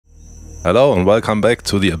Hello and welcome back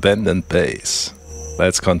to the abandoned base.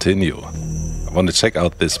 Let's continue. I want to check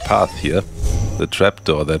out this path here. The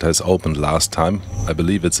trapdoor that has opened last time. I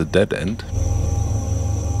believe it's a dead end.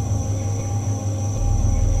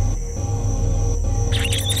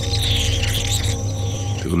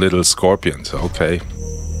 Two little scorpions, okay.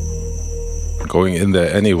 I'm going in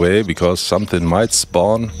there anyway because something might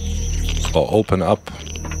spawn or open up.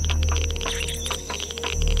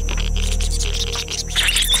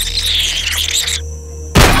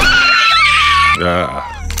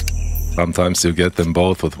 Yeah, sometimes you get them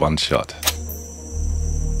both with one shot.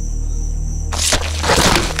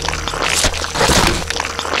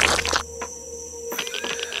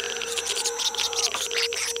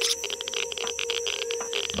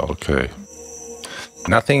 Okay,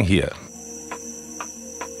 nothing here.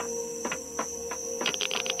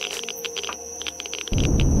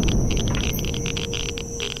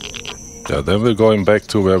 Yeah, then we're going back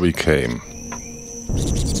to where we came.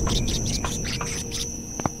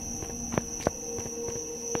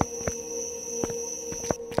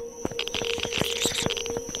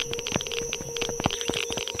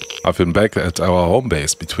 I've been back at our home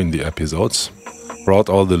base between the episodes. Brought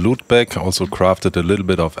all the loot back, also crafted a little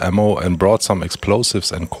bit of ammo and brought some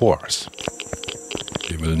explosives and cores.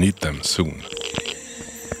 We will need them soon.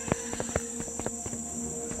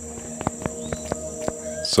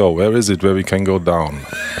 So, where is it where we can go down?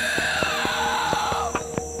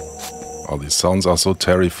 Oh, these sounds are so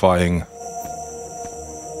terrifying.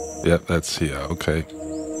 Yeah, that's here, okay.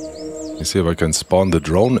 Let me see if I can spawn the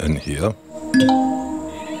drone in here.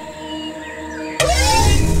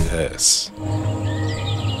 Yes.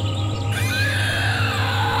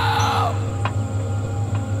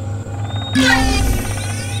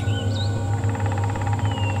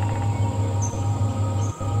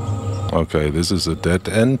 Okay, this is a dead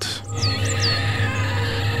end.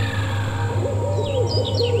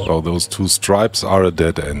 Oh, those two stripes are a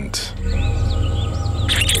dead end.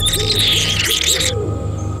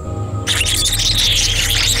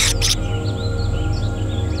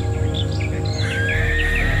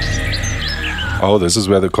 Oh, this is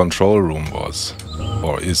where the control room was.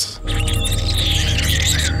 Or is.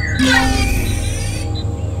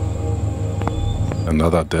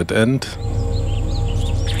 Another dead end.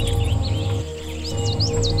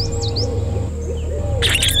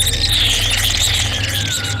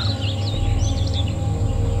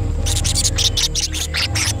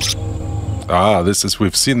 Ah, this is,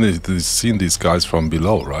 we've seen these guys from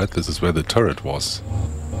below, right? This is where the turret was.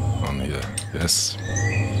 On here, yes.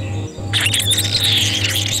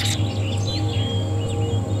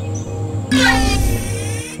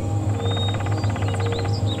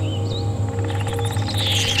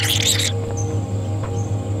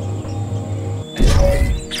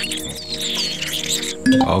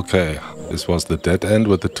 Okay, this was the dead end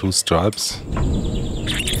with the two stripes.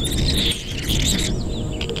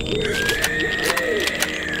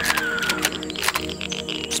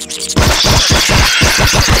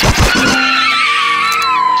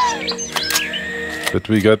 Did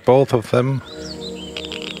we get both of them?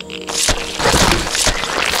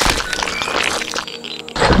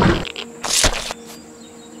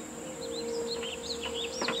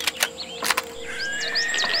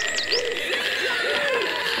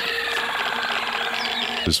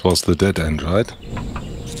 This was the dead end, right?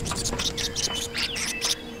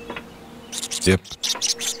 Yep.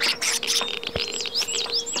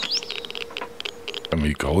 Can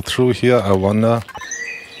we go through here, I wonder?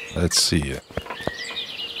 Let's see.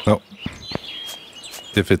 No.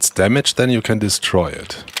 If it's damaged, then you can destroy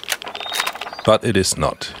it. But it is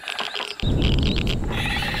not.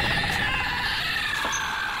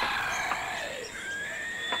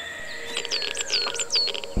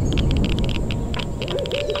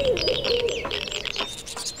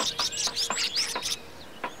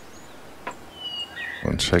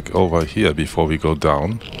 And check over here before we go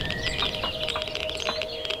down.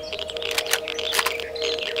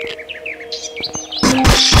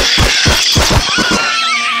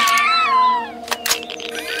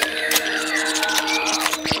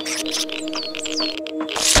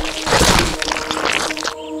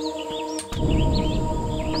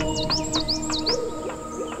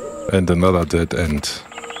 And another dead end.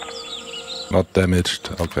 Not damaged.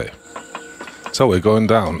 Okay. So we're going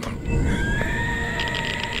down.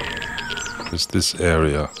 Is this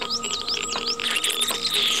area.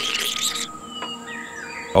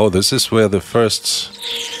 Oh, this is where the first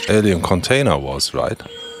alien container was, right?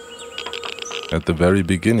 At the very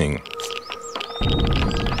beginning.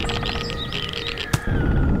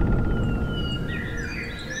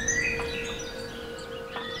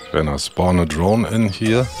 Can I spawn a drone in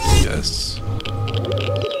here? Yes.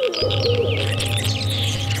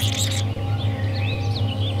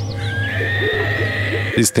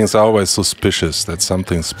 These things are always suspicious that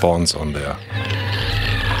something spawns on there.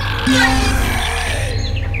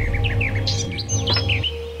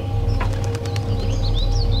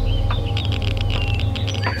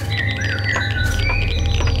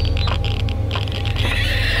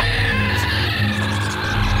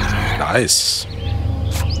 Nice.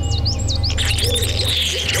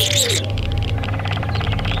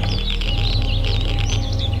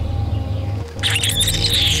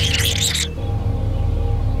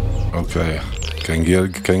 Okay,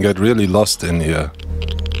 can get really lost in here.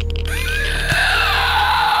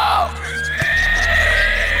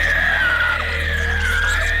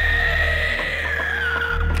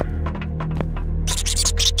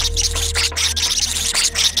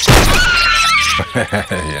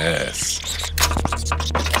 Yes.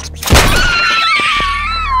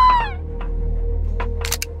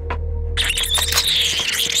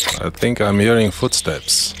 I think I'm hearing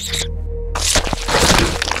footsteps.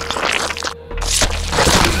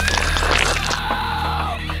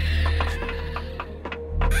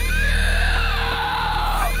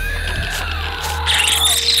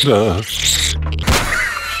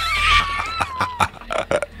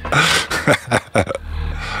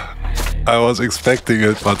 I was expecting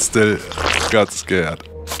it, but still got scared.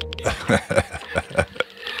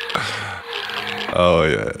 Oh,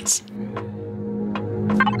 yes.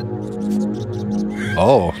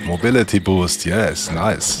 Oh, mobility boost, yes,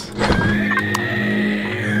 nice.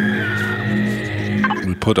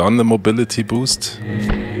 We put on the mobility boost.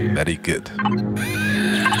 Very good.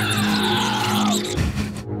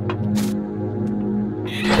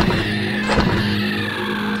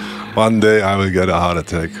 One day I will get a heart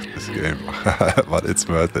attack this game, but it's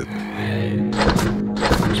worth it.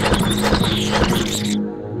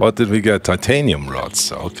 What did we get? Titanium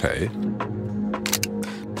rods, okay.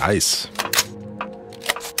 Nice.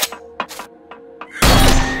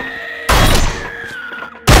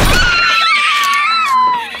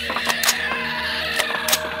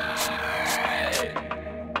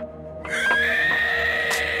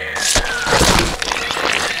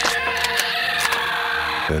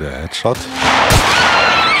 Get a headshot.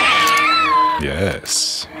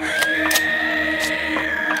 Yes.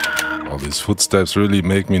 All these footsteps really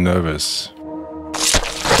make me nervous.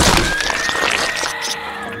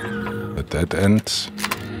 The dead end.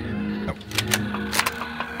 No.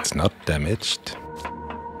 It's not damaged.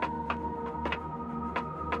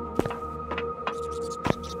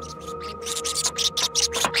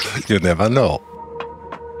 You never know.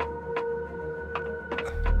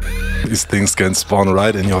 These things can spawn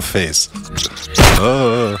right in your face.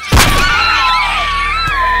 Oh.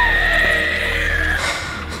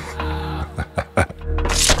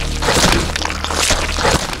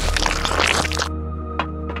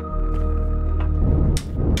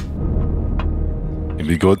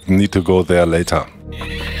 We need to go there later.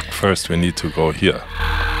 First we need to go here.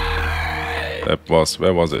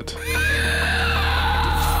 Where was it?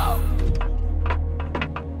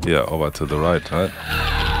 Yeah, over to the right, right?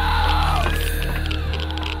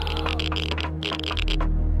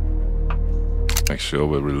 Make sure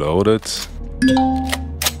we reload it.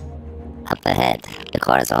 Up ahead. The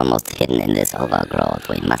core is almost hidden in this overgrowth.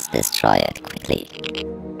 We must destroy it quickly.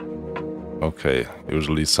 Okay,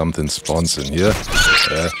 usually something spawns in here.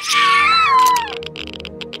 Yeah.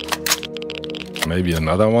 Maybe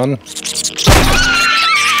another one.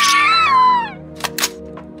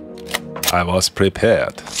 I was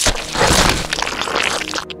prepared.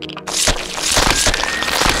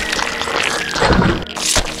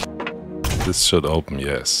 This should open,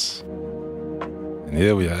 yes. And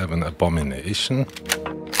here we have an abomination.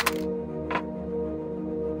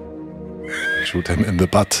 Shoot him in the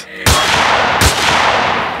butt.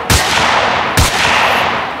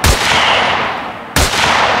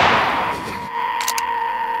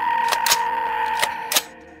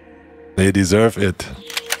 They deserve it.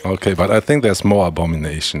 Okay, but I think there's more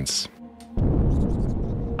abominations.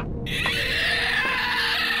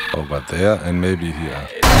 Over there and maybe here.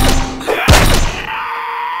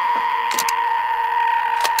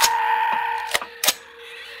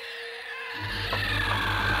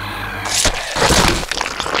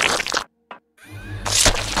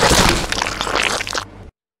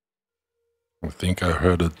 I think I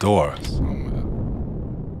heard a door somewhere.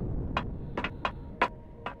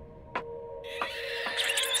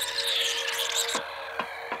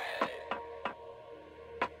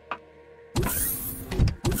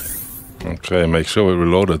 Okay, make sure we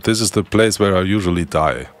reload it. This is the place where I usually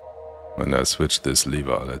die. When I switch this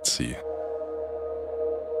lever, let's see.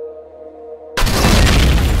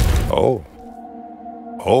 Oh.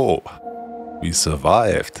 Oh. We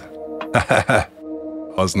survived. I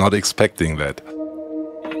was not expecting that.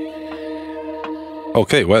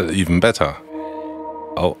 Okay, well, even better.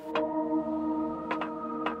 Oh.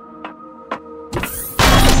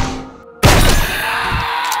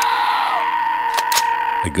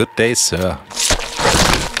 A good day, sir.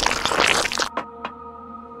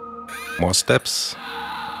 More steps.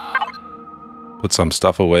 Put some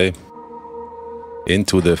stuff away.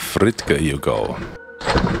 Into the Fritke you go.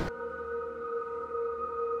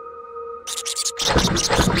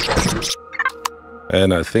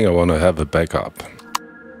 And I think I want to have a backup.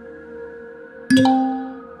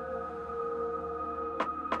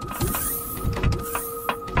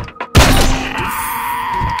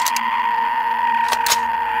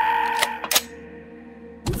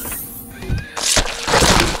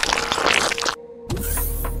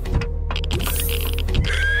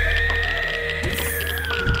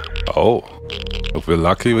 Oh, if we're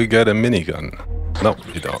lucky we get a minigun. No,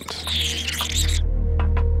 we don't.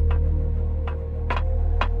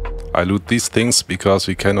 I loot these things because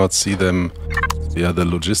we cannot see them via the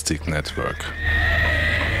logistic network.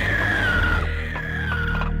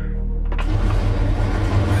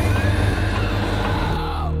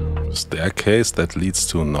 Staircase that leads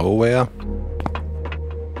to nowhere.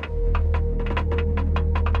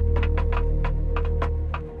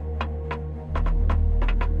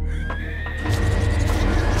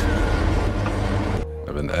 I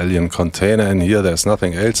have an alien container in here. There's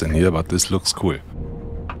nothing else in here, but this looks cool.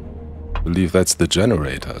 I believe that's the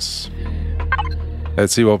generators.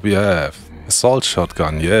 Let's see what we have. Assault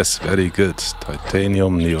shotgun, yes, very good.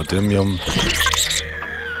 Titanium, neodymium.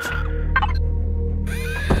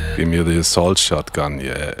 Give me the assault shotgun,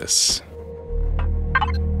 yes.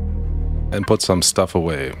 And put some stuff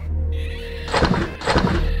away.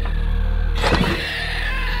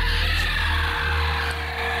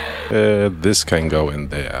 This can go in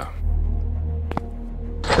there.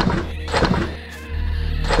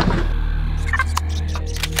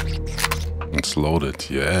 It's loaded,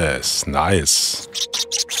 yes, nice.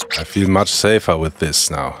 I feel much safer with this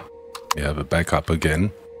now. We have a backup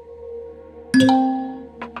again.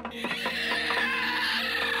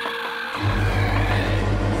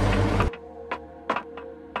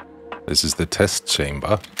 This is the test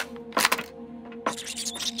chamber.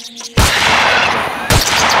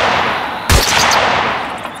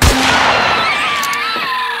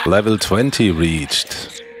 Level 20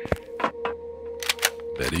 reached.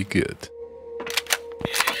 Very good.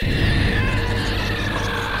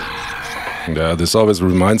 Yeah, this always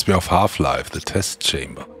reminds me of Half-Life, the test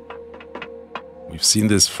chamber. We've seen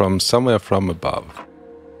this from somewhere from above.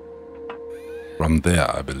 From there,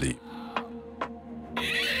 I believe.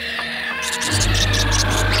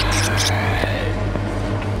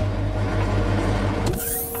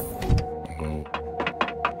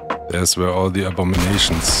 There's where all the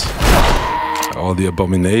abominations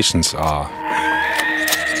are.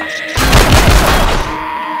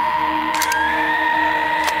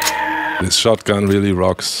 This shotgun really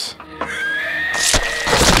rocks.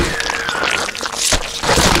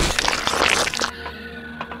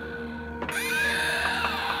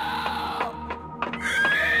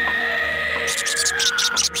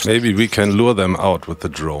 Maybe we can lure them out with the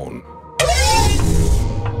drone.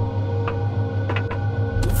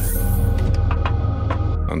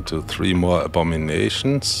 Until 3 more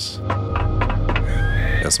abominations.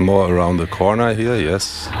 There's more around the corner here,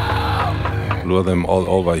 yes. Lure them all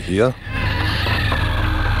over here.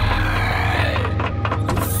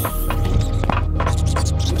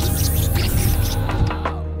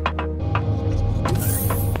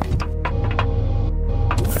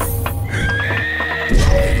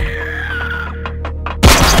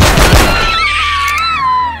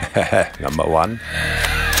 Number 1.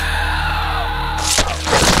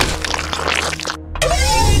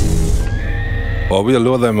 Or we'll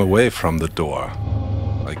lure them away from the door.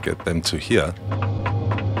 Like get them to here.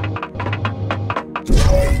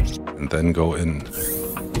 And then go in.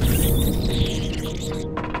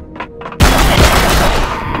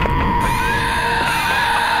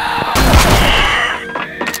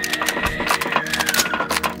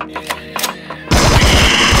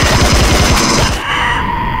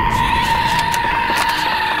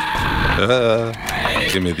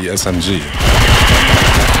 Give me the SMG.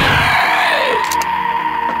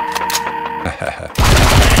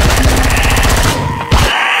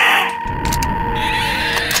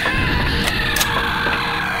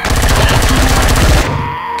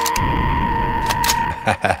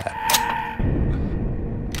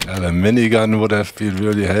 minigun would have been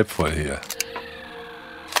really helpful here.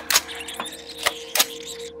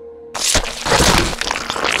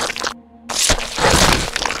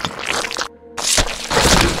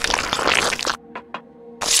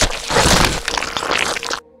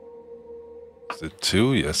 Is it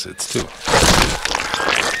 2? Yes, it's 2.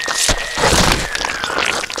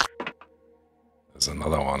 There's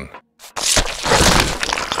another one.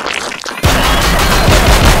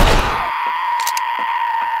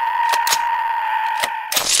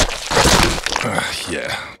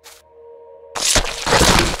 Yeah.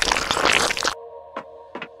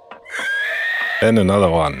 And another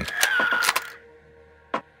one.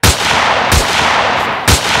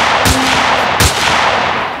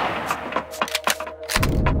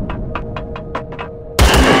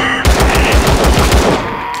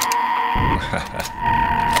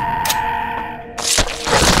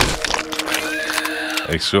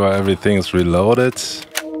 Make sure everything's reloaded.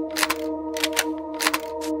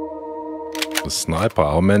 The sniper,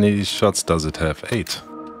 how many shots does it have? 8,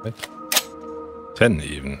 right? 10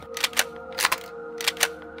 even.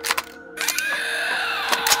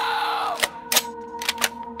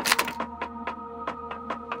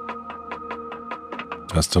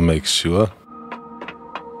 Just to make sure.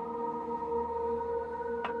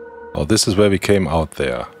 Oh, this is where we came out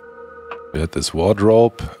there. We had this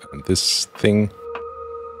wardrobe and this thing.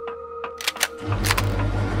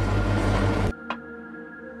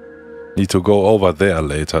 Need to go over there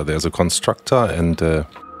later. There's a constructor and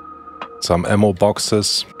some ammo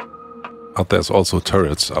boxes. But there's also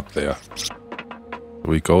turrets up there.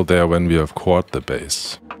 We go there when we have cored the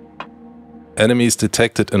base. Enemies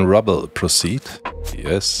detected in rubble. Proceed.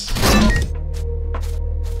 Yes.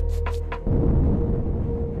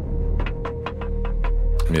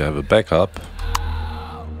 We have a backup.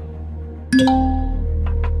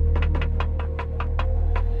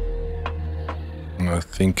 I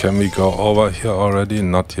think, can we go over here already?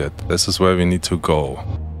 Not yet. This is where we need to go.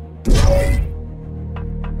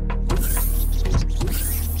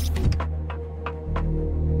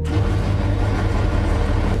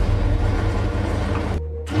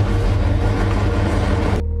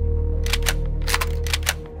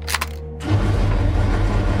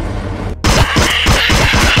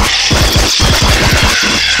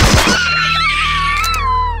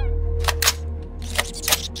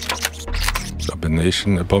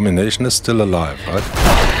 Abomination is still alive, right?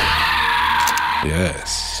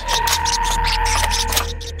 Yes.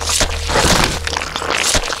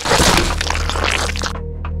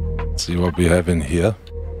 Let's see what we have in here.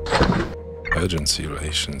 Urgency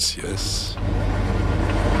rations, yes.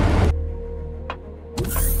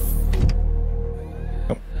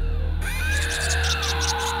 Oh.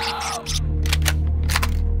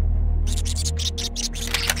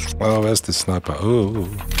 Oh, where's the sniper? Oh.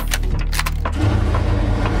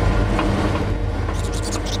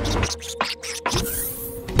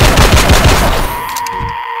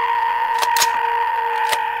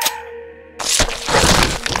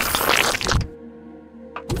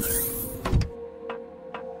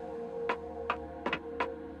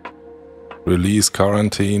 Release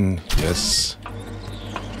quarantine, yes.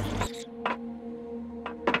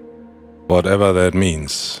 Whatever that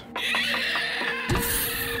means.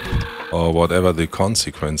 Or whatever the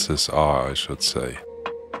consequences are, I should say.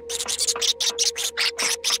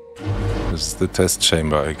 This is the test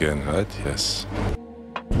chamber again, right? Yes.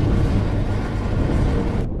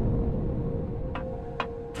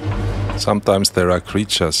 Sometimes there are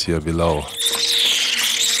creatures here below.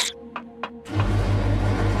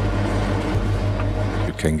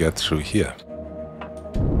 Can get through here.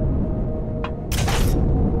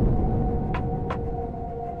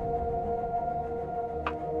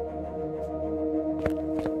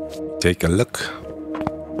 Take a look.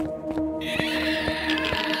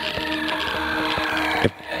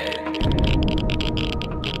 Yep.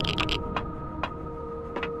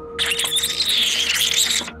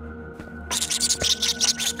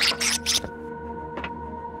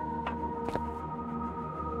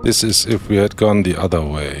 This is if we had gone the other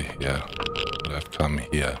way. Yeah, would have come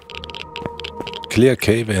here. Clear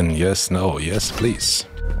cave in. Yes, no, yes, please.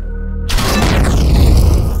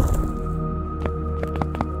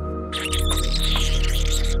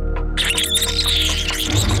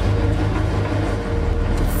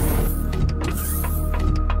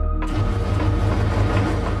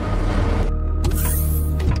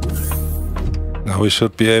 Now we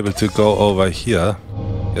should be able to go over here.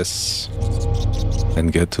 Yes.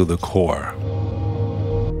 And get to the core.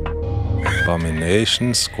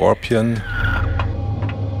 Abomination, scorpion.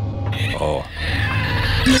 Oh.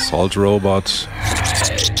 Assault robot.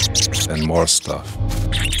 And more stuff.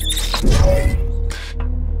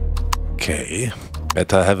 Okay,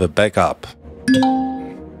 better have a backup.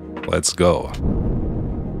 Let's go.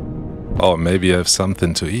 Oh, maybe I have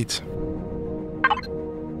something to eat.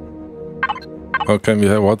 What can we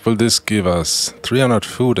have? What will this give us? 300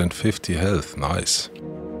 food and 50 health. Nice.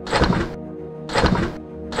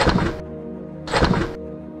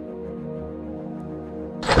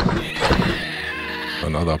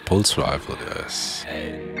 Another pulse rifle, yes. I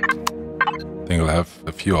think I'll have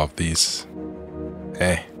a few of these.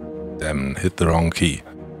 Damn, hit the wrong key.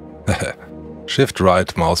 Shift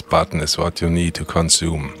right mouse button is what you need to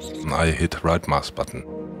consume. I hit right mouse button.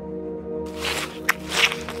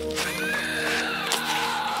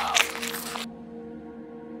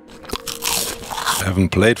 I haven't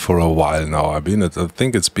played for a while now. I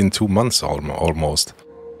think it's been 2 months almost.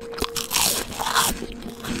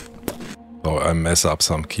 So I mess up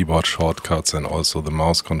some keyboard shortcuts and also the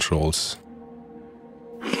mouse controls.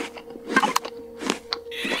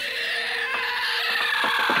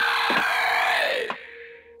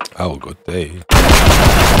 Oh, good day.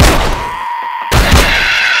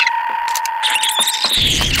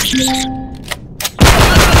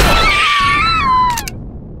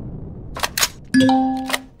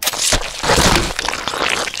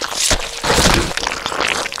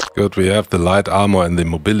 Good, we have the light armor and the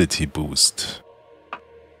mobility boost.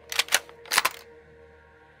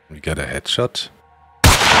 We get a headshot.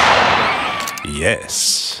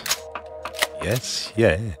 Yes. Yes,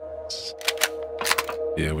 yes.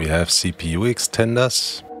 Here we have CPU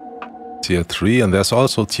extenders. Tier 3, and there's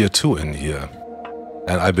also Tier 2 in here.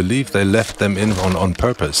 And I believe they left them in on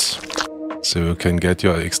purpose. So you can get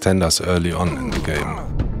your extenders early on in the game.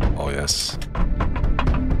 Oh yes.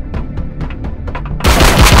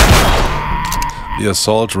 The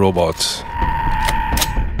assault robot.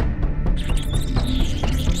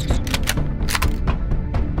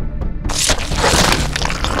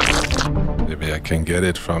 Maybe I can get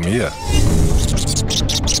it from here.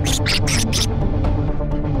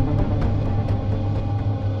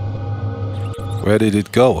 Where did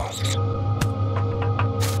it go?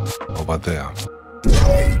 Over there.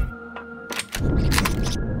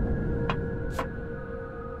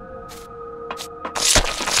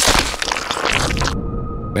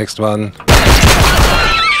 Next one.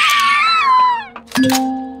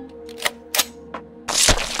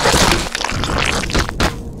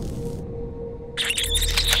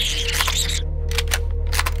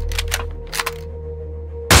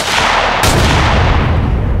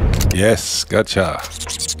 Yes, gotcha.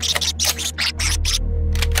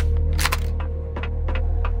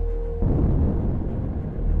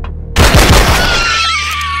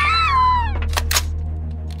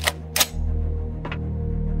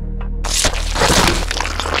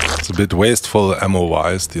 It's a bit wasteful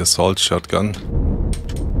ammo-wise, the assault shotgun.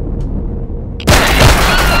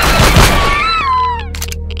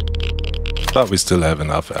 But we still have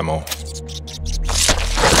enough ammo.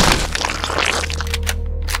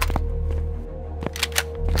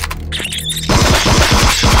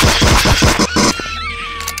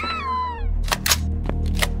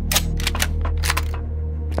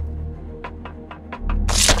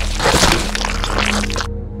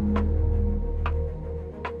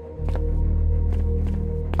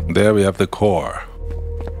 There we have the core.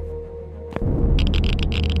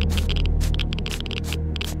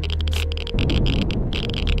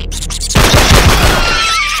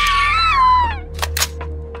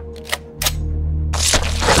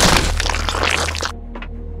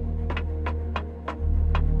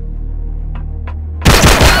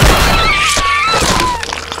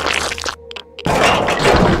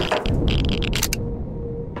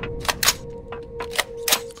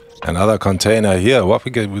 Another container here. What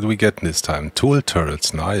will we get this time? Tool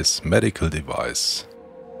turrets, nice. Medical device.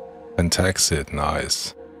 Pentaxid,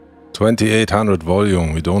 nice. 2800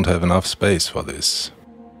 volume. We don't have enough space for this.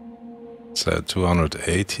 So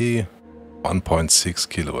 280. 1.6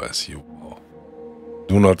 kilo SU.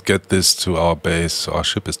 Do not get this to our base. Our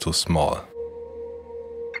ship is too small.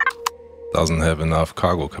 Doesn't have enough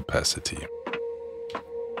cargo capacity.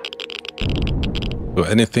 So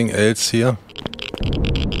anything else here?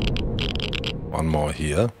 One more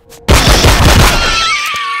here.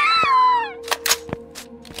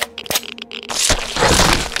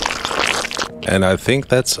 And I think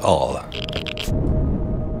that's all.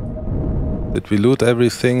 Did we loot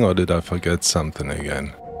everything or did I forget something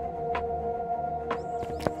again?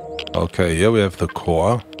 Okay, here we have the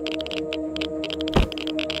core.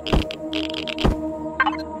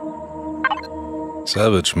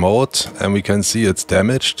 Salvage mode, and we can see it's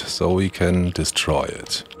damaged, so we can destroy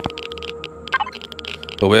it.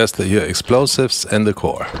 So where's the here explosives and the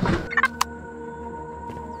core?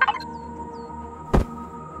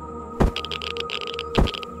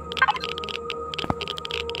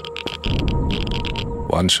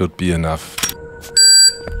 One should be enough.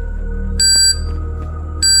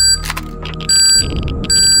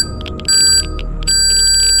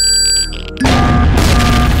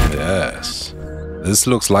 Yes. This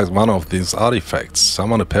looks like one of these artifacts.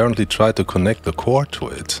 Someone apparently tried to connect the core to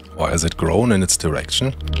it. Or has it grown in its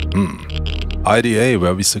direction? IDA,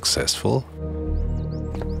 were we successful?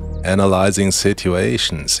 Analyzing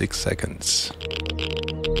situation, 6 seconds.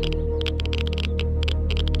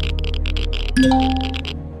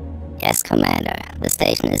 Yes, Commander. The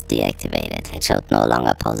station is deactivated. It should no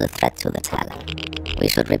longer pose a threat to the Talon. We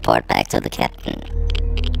should report back to the Captain.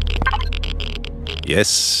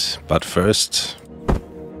 Yes, but first...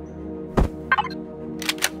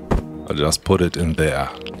 I'll just put it in there.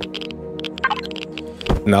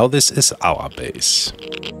 Now this is our base.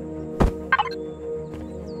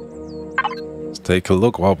 Let's take a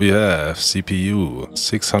look what we have. CPU,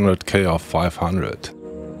 600k of 500.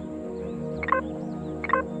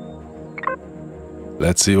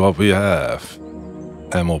 Let's see what we have.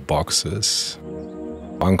 Ammo boxes.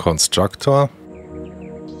 One constructor.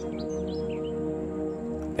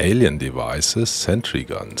 Alien devices, sentry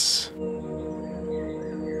guns.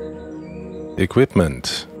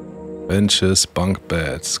 Equipment. Benches, bunk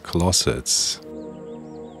beds, closets.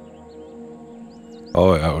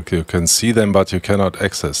 Oh yeah, okay, you can see them but you cannot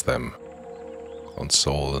access them.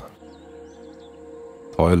 Console.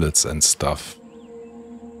 Toilets and stuff.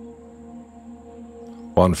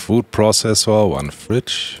 One food processor, one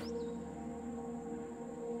fridge.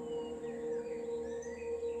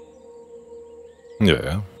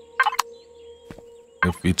 Yeah.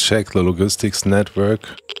 If we check the logistics network,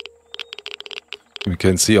 we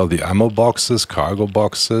can see all the ammo boxes, cargo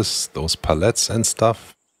boxes, those pallets and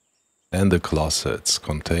stuff. And the closets,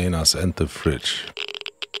 containers and the fridge.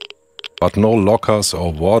 But no lockers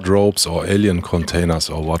or wardrobes or alien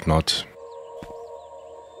containers or whatnot.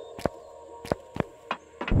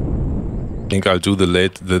 I think I'll do the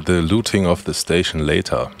looting of the station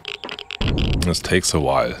later. This takes a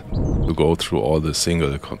while to go through all the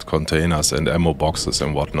single containers and ammo boxes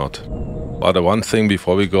and whatnot. But the one thing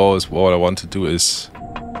before we go is what I want to do is...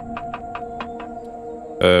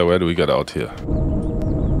 where do we get out here?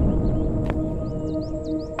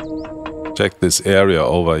 Check this area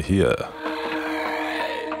over here.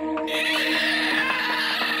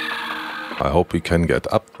 I hope we can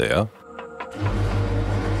get up there.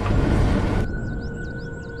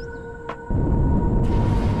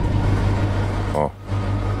 Oh.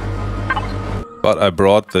 But I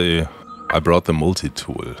brought the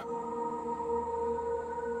multi-tool.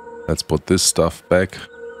 Let's put this stuff back.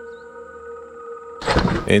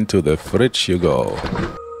 Into the fridge you go.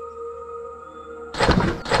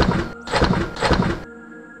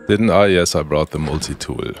 Didn't I? Yes, I brought the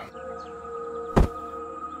multi-tool.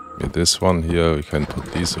 With this one here, we can put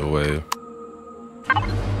these away.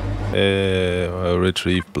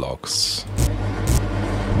 Retrieve blocks.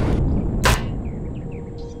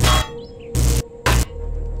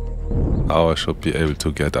 Now I should be able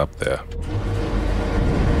to get up there.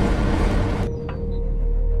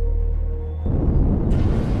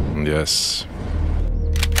 Yes.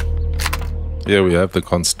 Here we have the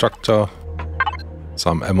constructor.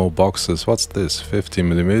 Some ammo boxes. What's this?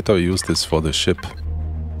 15mm. Use this for the ship.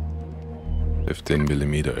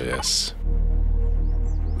 15mm, yes.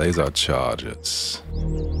 Laser charges.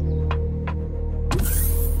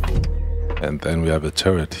 And then we have a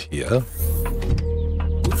turret here.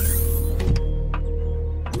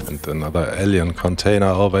 And another alien container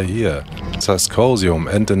over here. Sarcosium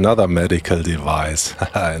and another medical device.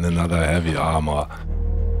 And another heavy armor.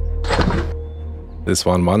 This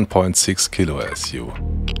one 1.6 kilo SU.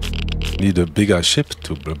 Need a bigger ship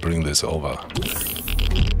to bring this over.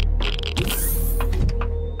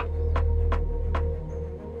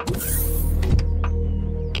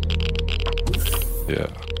 Yeah.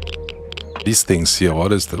 These things here,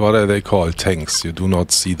 what are they called? Tanks. You do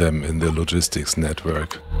not see them in the logistics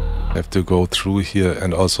network. Have to go through here,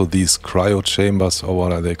 and also these cryo chambers, or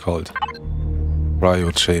what are they called?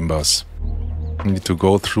 Cryo chambers. You need to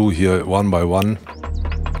go through here one by one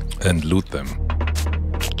and loot them.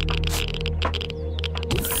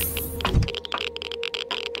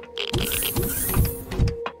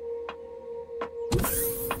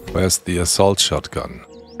 Where's the assault shotgun?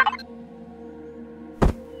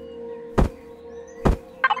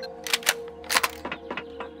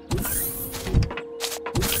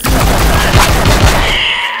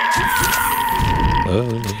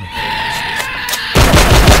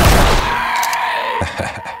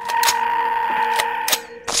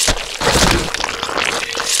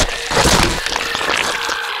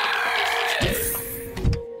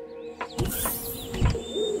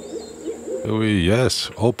 Yes,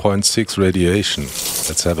 0.6 radiation.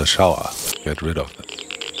 Let's have a shower. Get rid of it.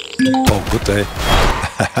 Oh, good day.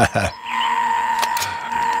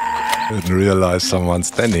 Didn't realize someone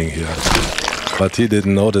standing here. But he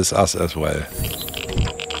didn't notice us as well.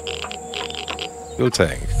 Fuel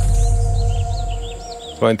tank.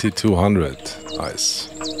 2200. Nice.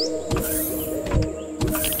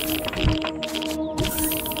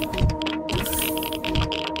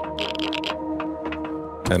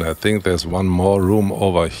 And I think there's one more room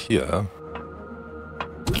over here.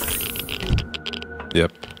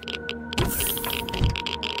 Yep.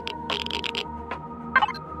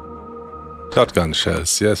 Shotgun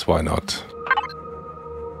shells, yes, why not?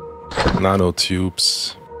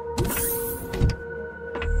 Nanotubes.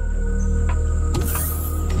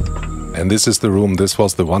 And this is the room, this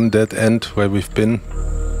was the one dead end where we've been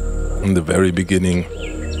in the very beginning.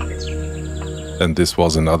 And this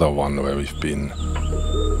was another one where we've been.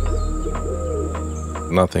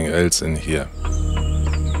 Nothing else in here.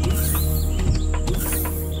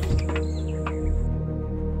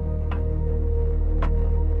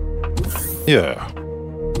 Yeah.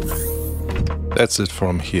 That's it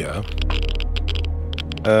from here.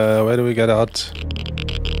 Where do we get out?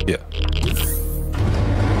 Here.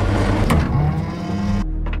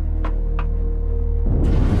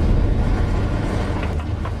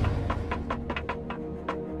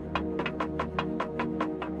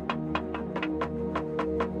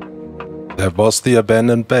 That was the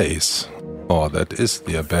abandoned base. Or that is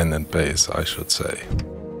the abandoned base, I should say.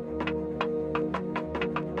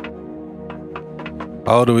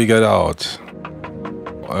 How do we get out?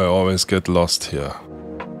 I always get lost here.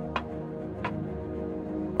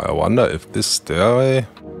 I wonder if this stairway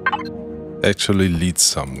actually leads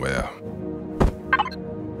somewhere.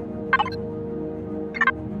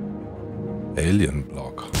 Alien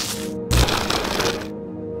block.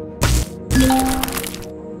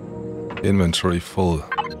 Inventory full.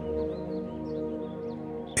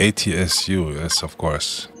 ATSU, yes, of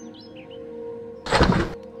course.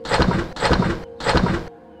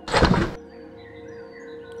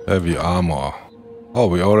 Heavy armor. Oh,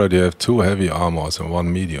 we already have 2 heavy armors and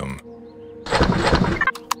 1 medium.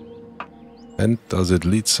 And does it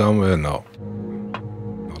lead somewhere? No.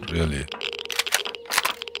 Not really.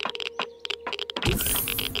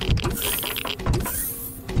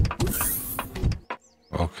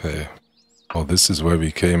 Okay. Oh, this is where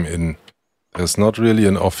we came in. There's not really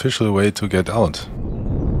an official way to get out.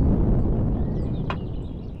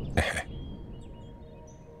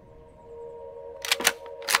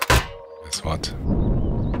 Guess what?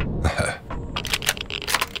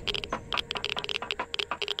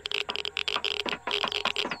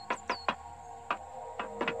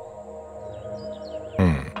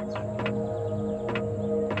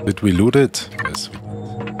 Did we loot it? Yes, we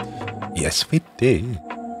did. Yes, we did.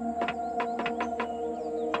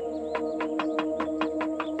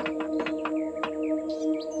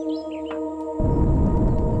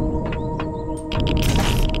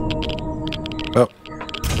 Oh.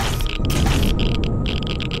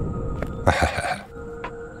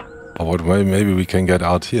 Oh, what way? Maybe we can get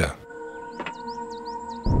out here.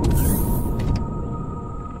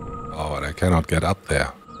 Oh, but I cannot get up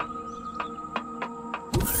there.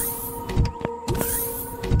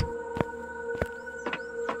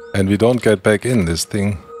 And we don't get back in, this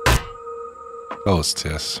thing. Closed,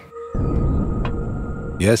 yes.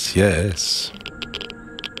 Yes, yes.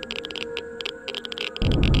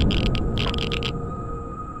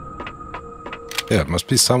 Yeah, it must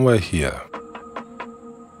be somewhere here.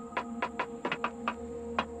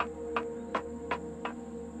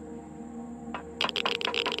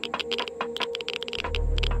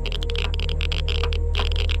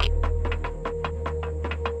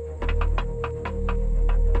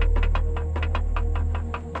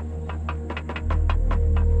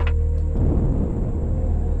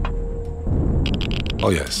 Oh,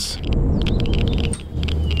 yes.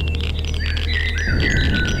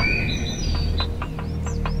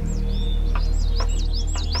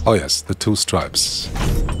 Oh, yes, the 2 stripes.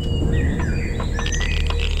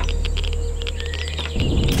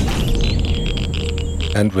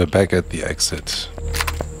 And we're back at the exit.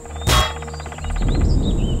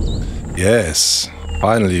 Yes,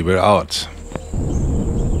 finally we're out.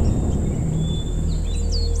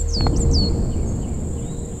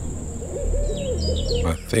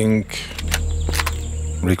 I think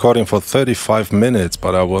I'm recording for 35 minutes,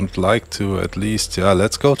 but I would like to at least, yeah,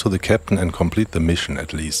 let's go to the captain and complete the mission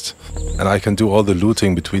at least. And I can do all the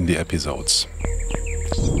looting between the episodes.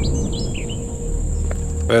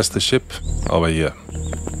 Where's the ship? Over here.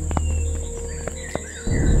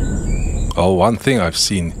 Oh, one thing I've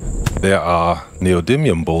seen. There are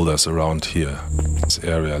neodymium boulders around here, this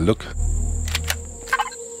area, look.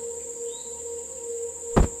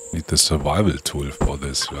 Need the survival tool for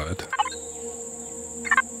this, right?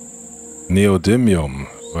 Neodymium,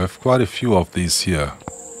 we have quite a few of these here.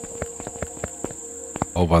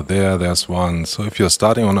 Over there's one, so if you're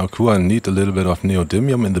starting on Akua and need a little bit of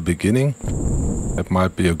neodymium in the beginning, that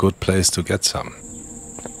might be a good place to get some.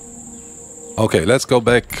 Okay, let's go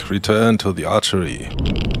back, return to the archery.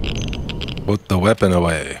 Put the weapon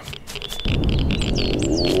away.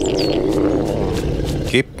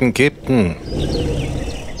 Captain.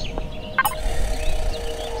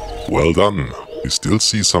 Well done. We still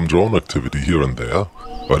see some drone activity here and there,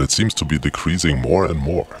 but it seems to be decreasing more and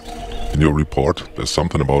more. In your report, there's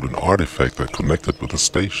something about an artifact that connected with the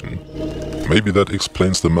station. Maybe that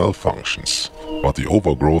explains the malfunctions, but the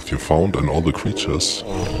overgrowth you found and all the creatures,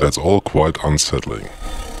 that's all quite unsettling.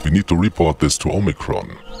 We need to report this to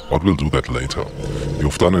Omicron, but we'll do that later.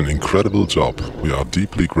 You've done an incredible job. We are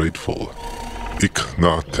deeply grateful.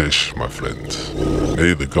 Ignatesh, my friend.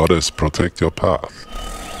 May the goddess protect your path.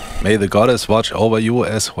 May the goddess watch over you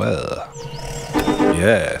as well.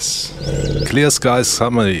 Yes. Clear Skies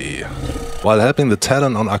summary. While helping the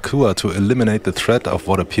Talon on Akua to eliminate the threat of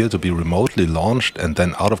what appear to be remotely launched and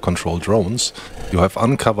then out-of-control drones, you have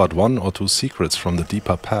uncovered 1 or 2 secrets from the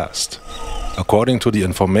deeper past. According to the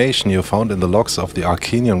information you found in the logs of the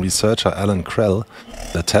Arcanian researcher Alan Krell,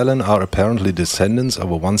 the Talon are apparently descendants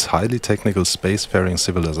of a once highly technical spacefaring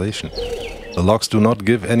civilization. The logs do not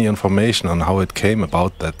give any information on how it came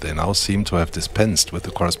about that they now seem to have dispensed with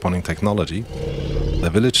the corresponding technology. The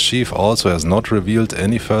village chief also has not revealed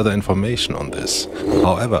any further information on this.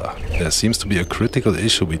 However, there seems to be a critical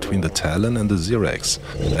issue between the Talon and the Xerax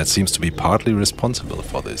that seems to be partly responsible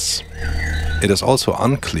for this. It is also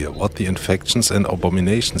unclear what the infections and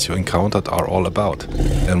abominations you encountered are all about,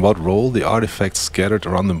 and what role the artifacts scattered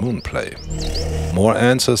around the moon play. More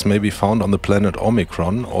answers may be found on the planet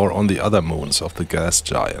Omicron or on the other moons of the gas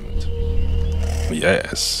giant.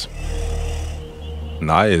 Yes.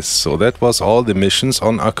 Nice, so that was all the missions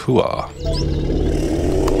on Akua.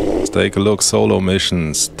 Let's take a look, solo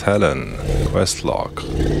missions, Talon, quest log.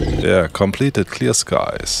 Yeah, completed Clear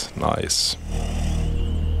Skies, nice.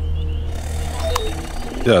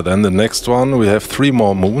 Yeah, then the next one, we have 3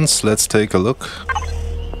 more moons, let's take a look.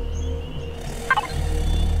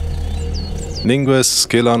 Ninguis,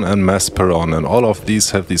 Skillon and Masperon, and all of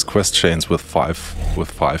these have these quest chains with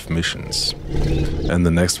 5 missions. And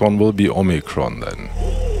the next one will be Omicron then.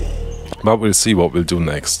 But we'll see what we'll do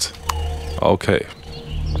next. Okay.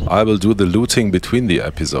 I will do the looting between the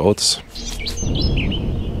episodes.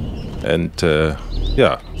 And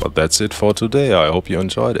yeah, but that's it for today. I hope you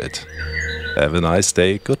enjoyed it. Have a nice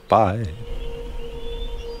day. Goodbye.